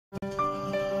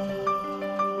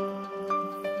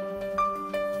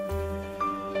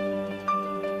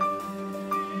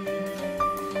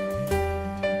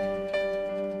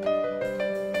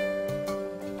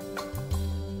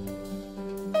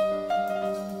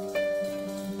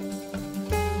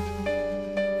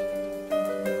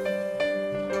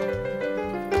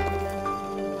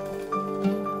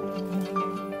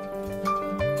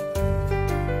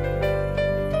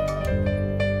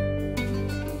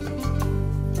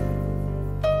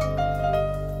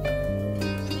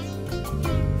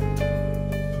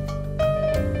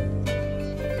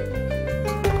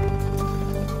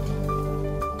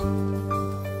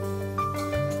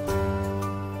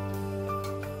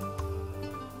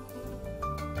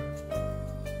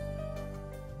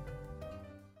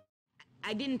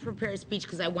I didn't prepare a speech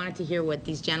because I wanted to hear what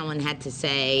these gentlemen had to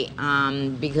say,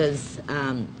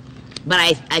 but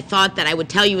I thought that I would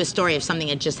tell you a story of something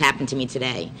that just happened to me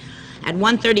today. At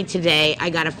 1:30 today, I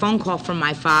got a phone call from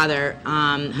my father,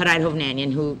 Adele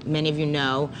Hovnanian, who many of you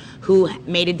know, who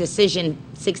made a decision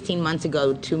 16 months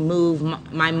ago to move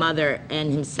my mother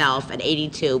and himself at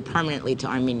 82 permanently to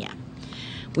Armenia.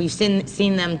 We've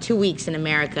seen them 2 weeks in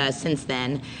America since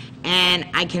then, and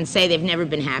I can say they've never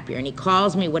been happier. And he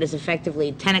calls me what is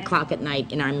effectively 10 o'clock at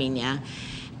night in Armenia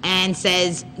and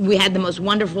says, we had the most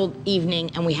wonderful evening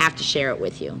and we have to share it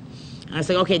with you. And I was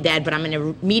like, okay, Dad, but I'm in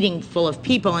a meeting full of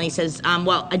people. And he says,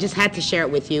 well, I just had to share it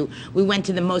with you. We went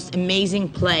to the most amazing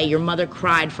play. Your mother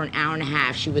cried for an hour and a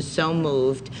half. She was so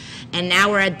moved. And now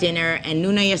we're at dinner, and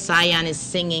Nuna Yasayan is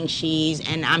singing.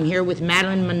 And I'm here with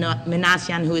Madeline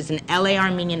Manasyan, who is an LA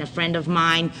Armenian, a friend of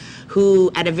mine,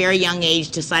 who at a very young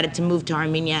age decided to move to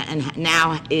Armenia and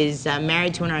now is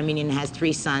married to an Armenian and has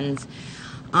 3 sons.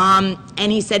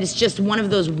 And he said it's just one of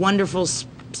those wonderful,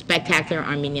 spectacular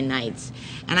Armenian nights.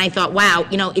 And I thought, wow,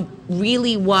 you know, it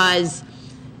really was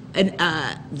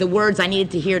the words I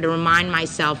needed to hear to remind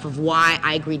myself of why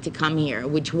I agreed to come here,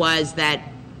 which was that,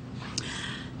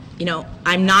 you know,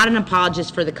 I'm not an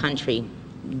apologist for the country.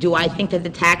 Do I think that the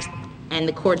tax and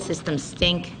the court system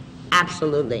stink?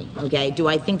 Absolutely, okay? Do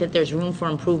I think that there's room for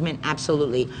improvement?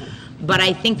 Absolutely. But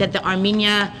I think that the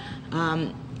Armenia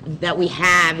that we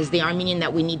have is the Armenian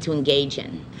that we need to engage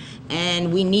in.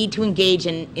 And we need to engage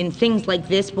in things like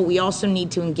this, but we also need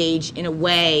to engage in a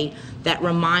way that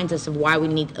reminds us of why we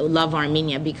need to love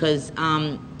Armenia, because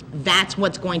that's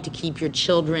what's going to keep your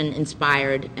children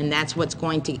inspired, and that's what's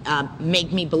going to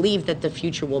make me believe that the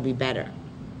future will be better.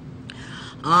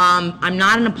 I'm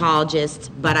not an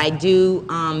apologist, but I do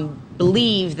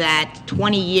believe that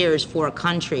 20 years for a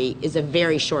country is a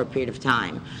very short period of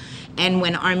time. And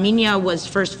when Armenia was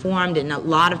first formed, and a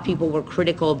lot of people were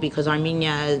critical because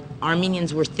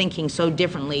Armenians were thinking so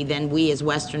differently than we as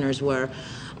Westerners were,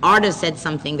 Arda said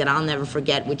something that I'll never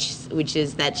forget, which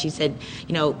is that she said,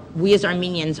 you know, we as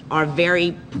Armenians are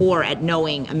very poor at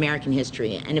knowing American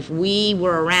history. And if we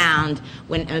were around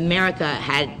when America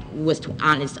was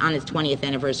on its 20th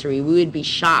anniversary, we would be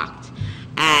shocked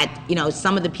at, you know,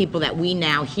 some of the people that we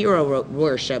now hero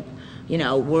worship, you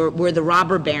know, were the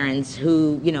robber barons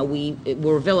who, you know, we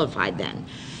were vilified then.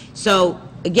 So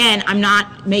again, I'm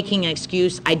not making an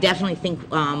excuse. I definitely think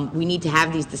we need to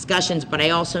have these discussions, but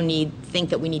I also think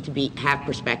that we need to have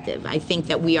perspective. I think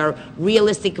that we are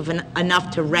realistic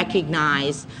enough to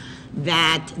recognize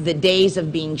that the days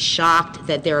of being shocked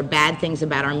that there are bad things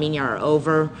about Armenia are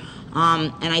over.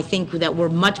 And I think that we're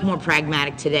much more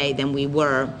pragmatic today than we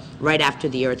were right after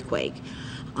the earthquake.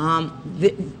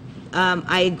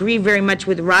 I agree very much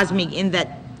with Razmig in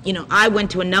that, you know, I went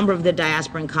to a number of the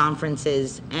diasporan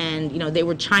conferences, and, you know, they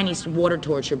were Chinese water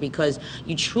torture because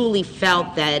you truly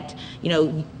felt that, you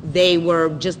know, they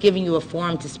were just giving you a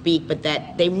forum to speak, but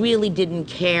that they really didn't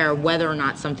care whether or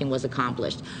not something was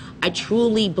accomplished. I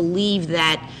truly believe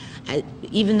that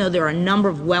even though there are a number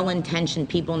of well-intentioned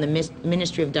people in the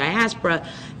Ministry of Diaspora,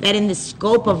 that in the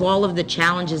scope of all of the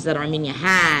challenges that Armenia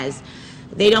has,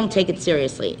 they don't take it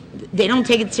seriously. They don't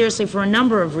take it seriously for a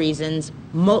number of reasons,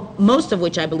 most of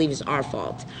which I believe is our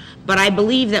fault. But I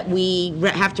believe that we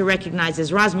have to recognize,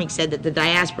 as Razmik said, that the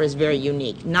diaspora is very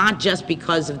unique, not just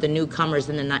because of the newcomers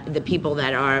and the people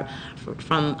that are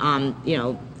from, you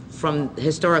know, from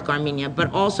historic Armenia,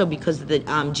 but also because of the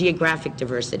geographic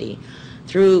diversity.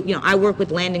 Through, you know, I worked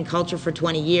with land and culture for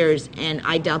 20 years, and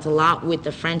I dealt a lot with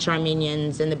the French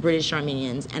Armenians and the British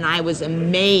Armenians, and I was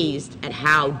amazed at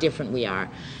how different we are.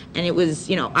 And it was,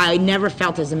 you know, I never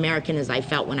felt as American as I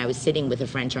felt when I was sitting with a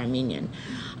French Armenian.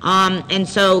 And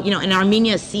so, you know, and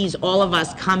Armenia sees all of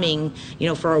us coming, you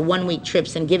know, for our one-week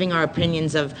trips and giving our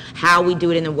opinions of how we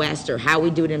do it in the West, or how we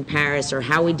do it in Paris, or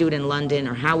how we do it in London,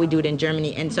 or how we do it in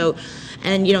Germany. And so,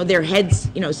 and, you know, their heads,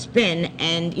 you know, spin,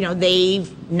 and, you know,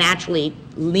 they've naturally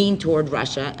leaned toward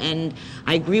Russia. And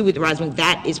I agree with Razmik,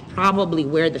 that is probably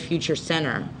where the future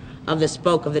center of the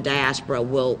spoke of the diaspora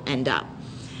will end up.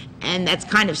 And that's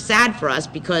kind of sad for us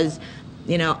because,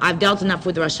 you know, I've dealt enough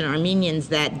with Russian Armenians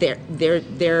that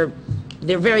they're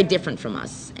very different from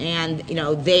us, and, you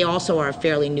know, they also are a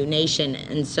fairly new nation,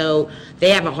 and so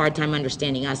they have a hard time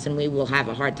understanding us, and we will have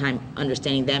a hard time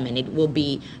understanding them, and it will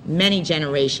be many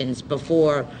generations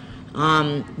before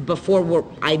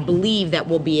I believe that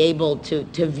we'll be able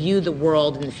to view the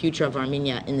world and the future of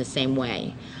Armenia in the same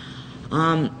way.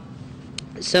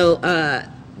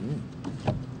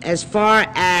 As far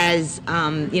as,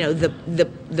 you know,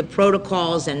 the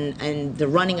protocols and the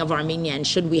running of Armenia and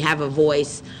should we have a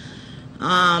voice,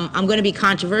 I'm going to be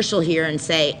controversial here and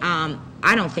say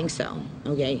I don't think so,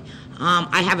 okay?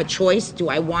 I have a choice. Do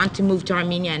I want to move to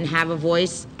Armenia and have a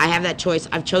voice? I have that choice.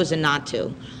 I've chosen not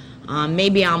to.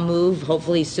 Maybe I'll move,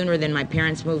 hopefully sooner than my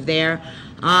parents moved there.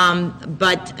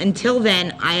 But until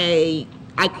then, I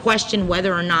question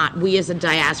whether or not we as a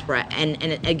diaspora, and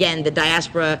again, the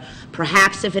diaspora,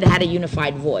 perhaps if it had a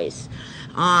unified voice,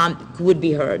 would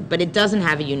be heard. But it doesn't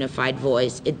have a unified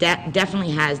voice. It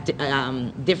definitely has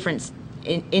different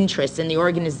interests, and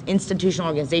the institutional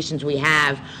organizations we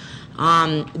have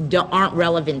aren't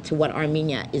relevant to what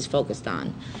Armenia is focused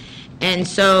on. And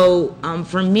so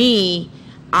for me,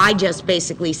 I just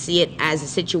basically see it as a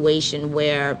situation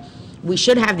where we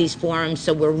should have these forums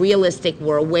so we're realistic,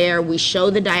 we're aware, we show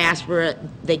the diaspora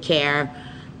they care.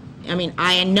 I mean,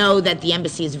 I know that the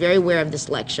embassy is very aware of this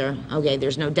lecture, okay,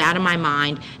 there's no doubt in my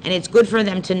mind, and it's good for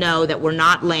them to know that we're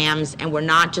not lambs and we're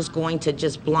not just going to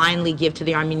just blindly give to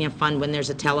the Armenian Fund when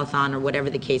there's a telethon or whatever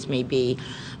the case may be.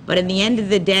 But in the end of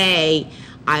the day,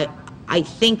 I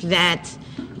think that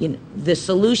the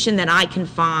solution that I can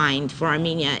find for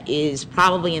Armenia is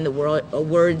probably in the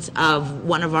words of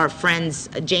one of our friends,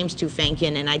 James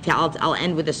Tufenkin, and I'll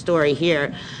end with a story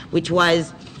here, which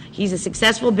was, he's a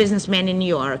successful businessman in New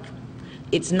York.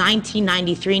 It's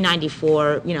 1993,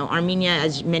 94. Armenia,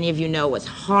 as many of you know, was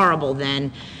horrible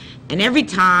then. And every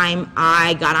time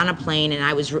I got on a plane, and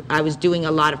I was doing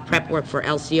a lot of prep work for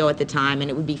LCO at the time, and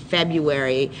it would be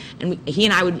February, and he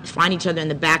and I would find each other in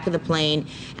the back of the plane,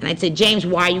 and I'd say, James,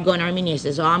 why are you going to Armenia? He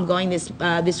says, oh, I'm going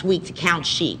this week to count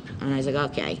sheep. And I was like,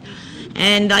 okay.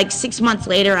 And like 6 months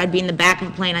later, I'd be in the back of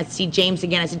the plane, I'd see James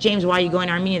again. I said, James, why are you going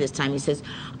to Armenia this time? He says,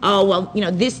 oh, well,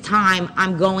 this time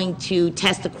I'm going to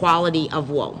test the quality of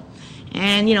wool.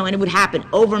 And, and it would happen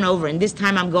over and over. And this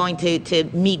time I'm going to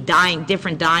meet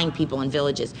different dying people in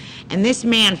villages. And this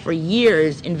man for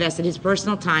years invested his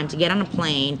personal time to get on a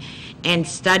plane and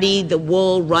study the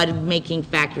wool rug making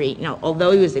factory.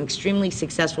 Although he was an extremely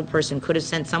successful person, could have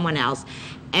sent someone else,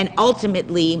 and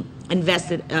ultimately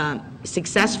invested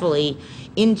successfully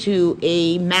into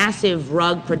a massive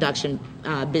rug production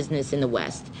business in the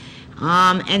West.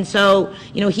 And so,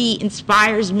 he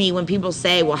inspires me when people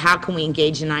say, well, how can we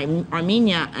engage in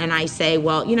Armenia? And I say,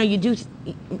 well, you do,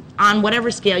 on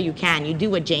whatever scale you can, you do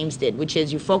what James did, which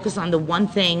is you focus on the one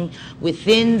thing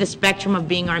within the spectrum of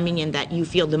being Armenian that you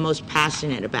feel the most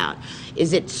passionate about.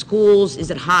 Is it schools? Is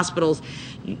it hospitals?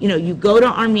 You go to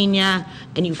Armenia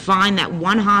and you find that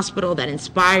one hospital that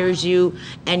inspires you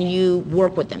and you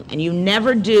work with them. And you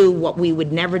never do what we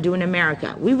would never do in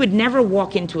America. We would never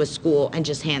walk into a school and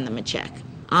just hand them a check.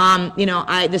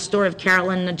 The story of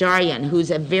Carolyn Najarian, who's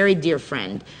a very dear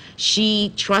friend.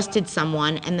 She trusted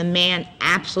someone and the man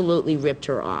absolutely ripped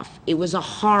her off. It was a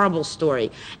horrible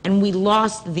story. And we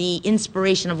lost the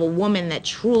inspiration of a woman that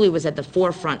truly was at the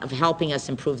forefront of helping us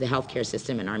improve the healthcare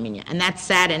system in Armenia. And that's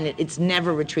sad, and it's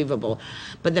never retrievable.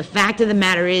 But the fact of the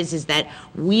matter is that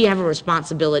we have a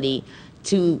responsibility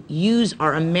to use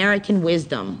our American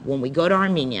wisdom when we go to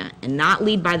Armenia and not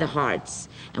lead by the hearts.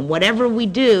 And whatever we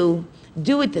do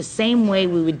it the same way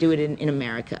we would do it in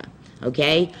America.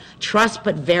 Okay? Trust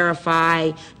but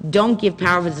verify. Don't give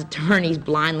power of attorneys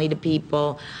blindly to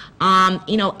people.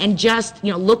 And just,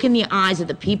 look in the eyes of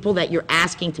the people that you're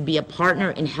asking to be a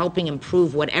partner in helping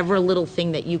improve whatever little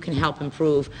thing that you can help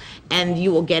improve, and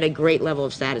you will get a great level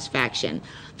of satisfaction.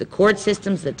 The court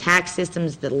systems, the tax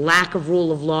systems, the lack of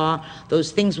rule of law,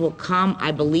 those things will come,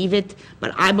 I believe it,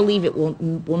 but I believe it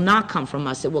will not come from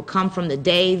us. It will come from the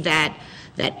day that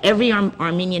every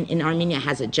Armenian in Armenia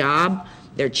has a job,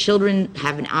 their children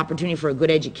have an opportunity for a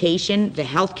good education, the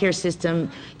healthcare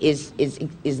system is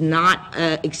not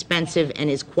expensive and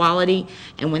is quality,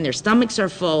 and when their stomachs are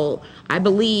full, I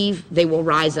believe they will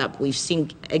rise up. We've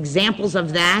seen examples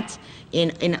of that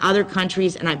in other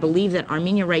countries, and I believe that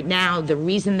Armenia right now, the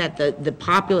reason that the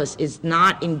populace is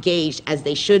not engaged as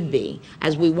they should be,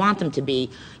 as we want them to be,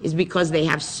 is because they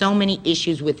have so many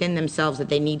issues within themselves that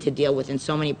they need to deal with and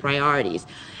so many priorities.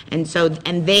 And so,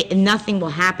 nothing will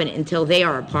happen until they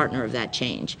are a partner of that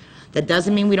change. That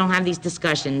doesn't mean we don't have these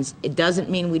discussions. It doesn't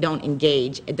mean we don't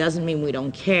engage. It doesn't mean we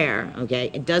don't care,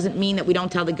 okay? It doesn't mean that we don't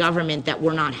tell the government that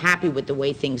we're not happy with the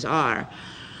way things are.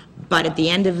 But at the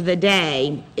end of the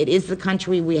day, it is the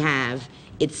country we have.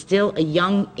 It's still a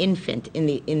young infant in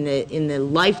the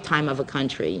lifetime of a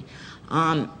country.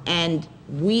 And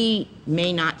we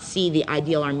may not see the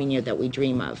ideal Armenia that we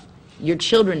dream of. Your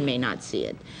children may not see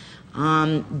it.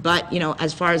 But,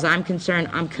 as far as I'm concerned,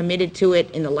 I'm committed to it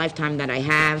in the lifetime that I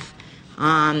have.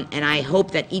 And I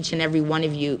hope that each and every one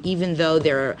of you, even though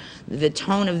the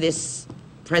tone of this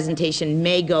presentation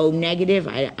may go negative.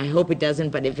 I hope it doesn't,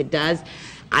 but if it does,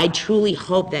 I truly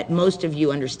hope that most of you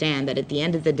understand that at the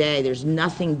end of the day, there's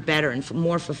nothing better and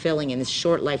more fulfilling in this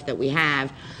short life that we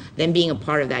have than being a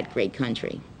part of that great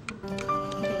country.